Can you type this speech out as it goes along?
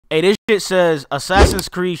Hey, this shit says Assassin's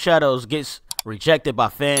Creed Shadows gets rejected by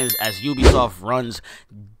fans as Ubisoft runs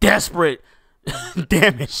desperate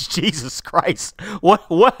damage. Jesus Christ.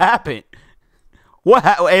 What happened?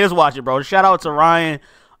 Hey, let's watch it, bro. Shout out to Ryan.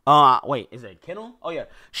 Wait, is it Kennel? Oh yeah.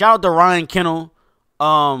 Shout out to Ryan Kennel.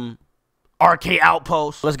 Arcade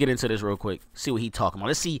Outpost. Let's get into this real quick. See what he talking about.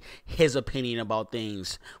 Let's see his opinion about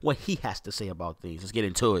things. What he has to say about things. Let's get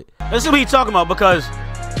into it. Let's see what he's talking about, because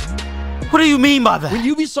what do you mean by that? When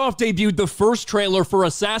Ubisoft debuted the first trailer for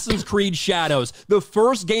Assassin's Creed Shadows, the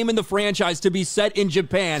first game in the franchise to be set in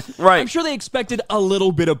Japan, right, I'm sure they expected a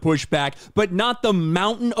little bit of pushback, but not the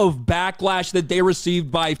mountain of backlash that they received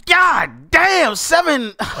by... God damn,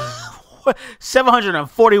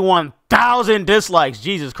 741,000 dislikes.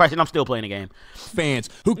 Jesus Christ, and I'm still playing the game. Fans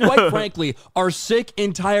who, quite frankly, are sick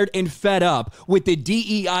and tired and fed up with the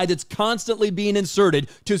DEI that's constantly being inserted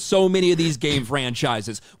to so many of these game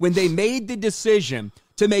franchises. When they made the decision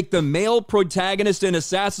to make the male protagonist in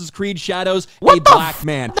Assassin's Creed Shadows a black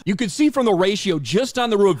man, you could see from the ratio just on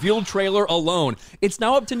the reveal trailer alone, it's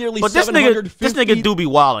now up to nearly 750. This nigga do be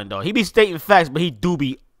wildin', though. He be stating facts, but he do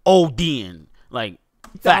be ODing. Like,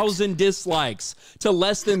 1,000 dislikes to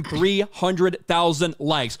less than 300,000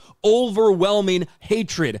 likes. Overwhelming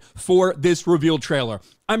hatred for this reveal trailer.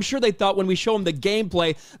 I'm sure they thought when we show them the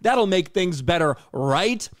gameplay, that'll make things better,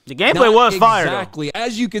 right? The gameplay was fire, exactly.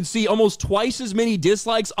 As you can see, almost twice as many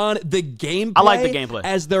dislikes on the gameplay. I like the gameplay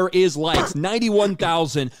as there is likes.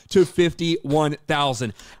 91,000 to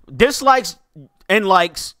 51,000. Dislikes and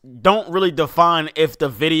likes don't really define if the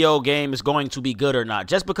video game is going to be good or not.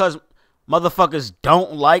 Just because motherfuckers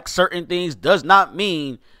don't like certain things does not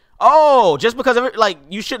mean, oh, just because of it, like,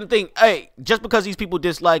 you shouldn't think, hey, just because these people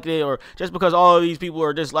dislike it, or just because all of these people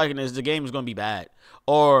are disliking this, the game is going to be bad,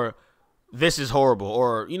 or this is horrible,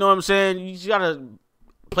 or, you know what I'm saying? You just gotta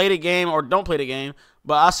play the game or don't play the game.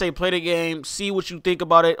 But I say play the game, see what you think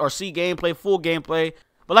about it, or see gameplay, full gameplay.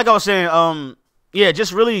 But like I was saying, yeah,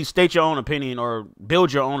 just really state your own opinion or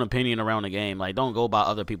build your own opinion around the game. Like, don't go by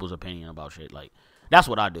other people's opinion about shit. Like, that's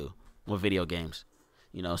what I do with video games,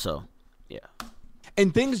 you know. So yeah,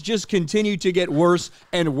 and things just continue to get worse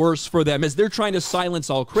and worse for them as they're trying to silence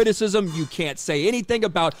all criticism. You can't say anything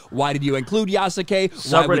about why did you include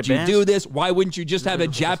Yasuke, why would you do this, why wouldn't you just have a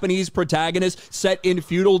Japanese protagonist set in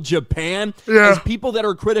feudal Japan. As people that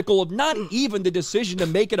are critical of not even the decision to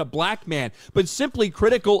make it a black man, but simply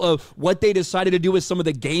critical of what they decided to do with some of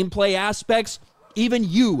the gameplay aspects. Even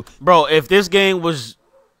you, bro, if this game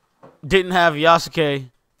didn't have Yasuke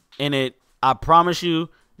in it, I promise you,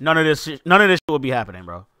 none of this shit would be happening,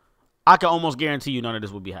 bro. I can almost guarantee you none of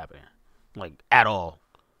this would be happening, like, at all.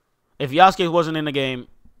 If Yasuke wasn't in the game,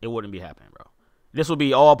 it wouldn't be happening, bro. This would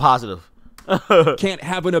be all positive. Can't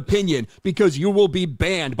have an opinion because you will be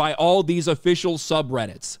banned by all these official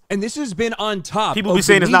subreddits. And this has been on top. People be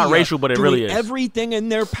saying it's not racial, but it really is. Everything in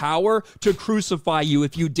their power to crucify you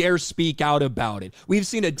if you dare speak out about it. We've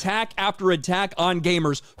seen attack after attack on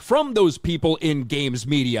gamers from those people in games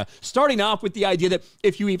media, starting off with the idea that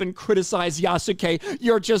if you even criticize Yasuke,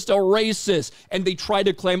 you're just a racist. And they try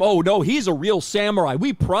to claim, oh no, he's a real samurai,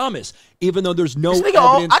 we promise. Even though there's no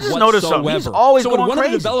evidence I just noticed something. He's always so when one crazy.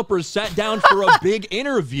 of the developers sat down for a big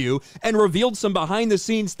interview and revealed some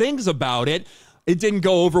behind-the-scenes things about it, it didn't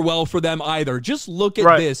go over well for them either. Just look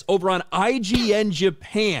at this over on IGN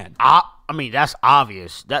Japan. I mean, that's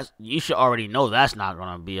obvious. You should already know that's not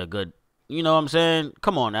gonna be a good. You know what I'm saying?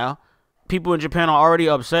 Come on now. People in Japan are already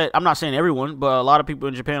upset. I'm not saying everyone, but a lot of people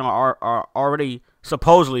in Japan are already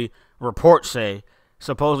supposedly, reports say,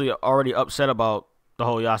 supposedly already upset about the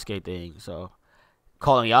whole Yasuke thing. So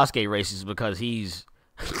calling Yasuke racist because he's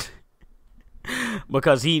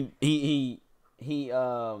because he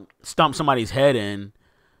stumped somebody's head in,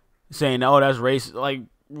 saying, oh, that's racist. Like,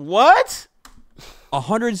 what?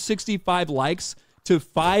 165 likes to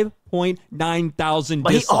 5.9 thousand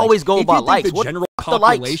dislikes. But he always goes by likes. The general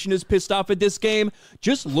population is pissed off at this game.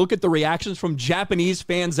 Just look at the reactions from Japanese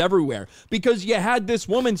fans everywhere, because you had this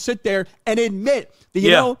woman sit there and admit that, you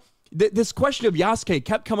know, this question of Yasuke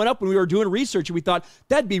kept coming up when we were doing research, and we thought,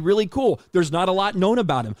 that'd be really cool. There's not a lot known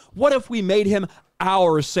about him. What if we made him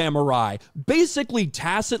our samurai? Basically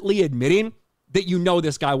tacitly admitting that you know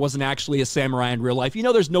this guy wasn't actually a samurai in real life. You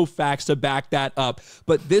know there's no facts to back that up,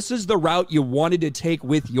 but this is the route you wanted to take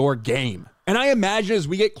with your game. And I imagine as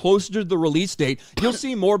we get closer to the release date, you'll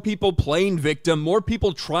see more people playing victim, more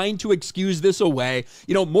people trying to excuse this away,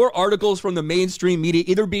 you know, more articles from the mainstream media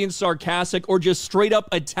either being sarcastic or just straight up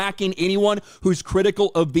attacking anyone who's critical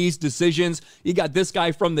of these decisions. You got this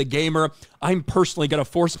guy from The Gamer. I'm personally going to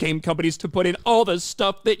force game companies to put in all the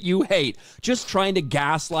stuff that you hate, just trying to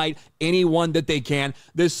gaslight anyone that they can.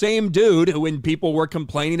 The same dude who, when people were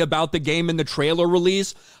complaining about the game in the trailer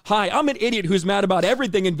release, hi, I'm an idiot who's mad about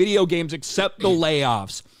everything in video games except the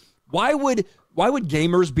layoffs. Why would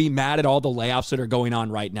gamers be mad at all the layoffs that are going on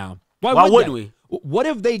right now? Why wouldn't we? What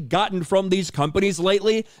have they gotten from these companies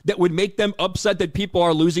lately that would make them upset that people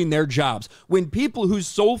are losing their jobs? When people whose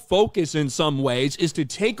sole focus in some ways is to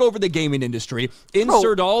take over the gaming industry,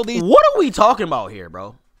 insert all these... What are we talking about here,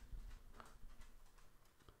 bro?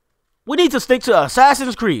 We need to stick to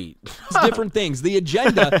Assassin's Creed. Different things. The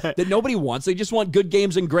agenda that nobody wants. They just want good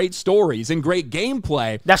games and great stories and great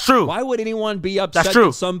gameplay. That's true. Why would anyone be upset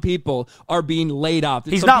that some people are being laid off?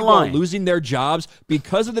 He's not lying. Are losing their jobs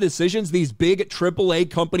because of the decisions these big AAA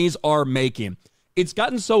companies are making. It's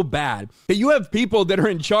gotten so bad that you have people that are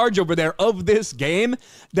in charge over there of this game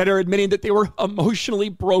that are admitting that they were emotionally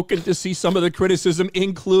broken to see some of the criticism,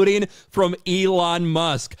 including from Elon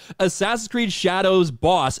Musk. Assassin's Creed Shadows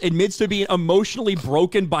boss admits to being emotionally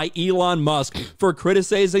broken by Elon Musk for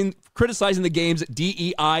criticizing the game's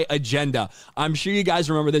DEI agenda. I'm sure you guys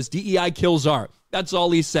remember this. DEI kills art. That's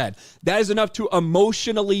all he said. That is enough to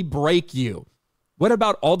emotionally break you. What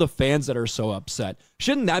about all the fans that are so upset?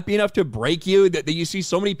 Shouldn't that be enough to break you, that you see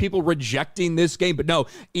so many people rejecting this game? But no,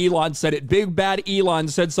 Elon said it. Big bad Elon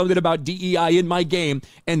said something about DEI in my game,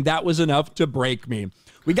 and that was enough to break me.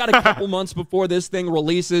 We got a couple months before this thing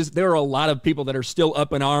releases. There are a lot of people that are still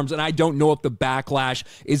up in arms, and I don't know if the backlash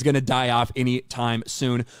is going to die off anytime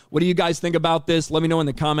soon. What do you guys think about this? Let me know in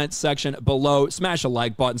the comments section below. Smash a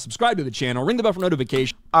like button, subscribe to the channel, ring the bell for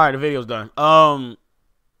notifications. All right, the video's done.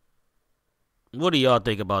 What do y'all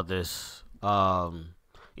think about this?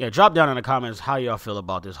 Yeah, drop down in the comments how y'all feel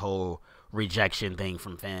about this whole rejection thing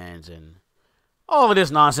from fans and all of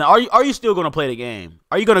this nonsense. Are you still going to play the game?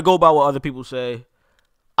 Are you going to go by what other people say?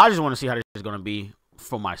 I just want to see how this is going to be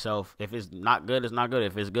for myself. If it's not good, it's not good.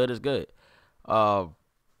 If it's good, it's good.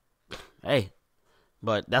 Hey,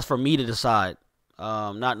 but that's for me to decide.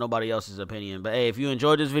 Not nobody else's opinion. But hey, if you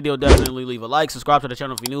enjoyed this video, definitely leave a like. Subscribe to the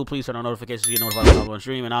channel if you're new. Please turn on notifications so you get notified when I'm on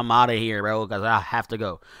stream. And I'm out of here, bro, because I have to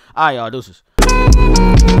go. All right, y'all. Deuces.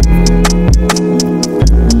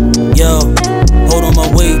 Yo, hold on my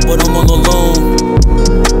weight, but I'm all alone.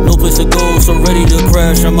 No place to go, so ready to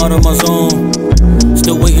crash. I'm out of my zone.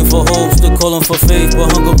 Still waiting for hope, still calling for faith,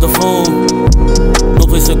 but hung up the phone. No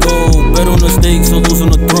place to go, bet on the stakes, or lose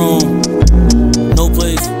on the throne.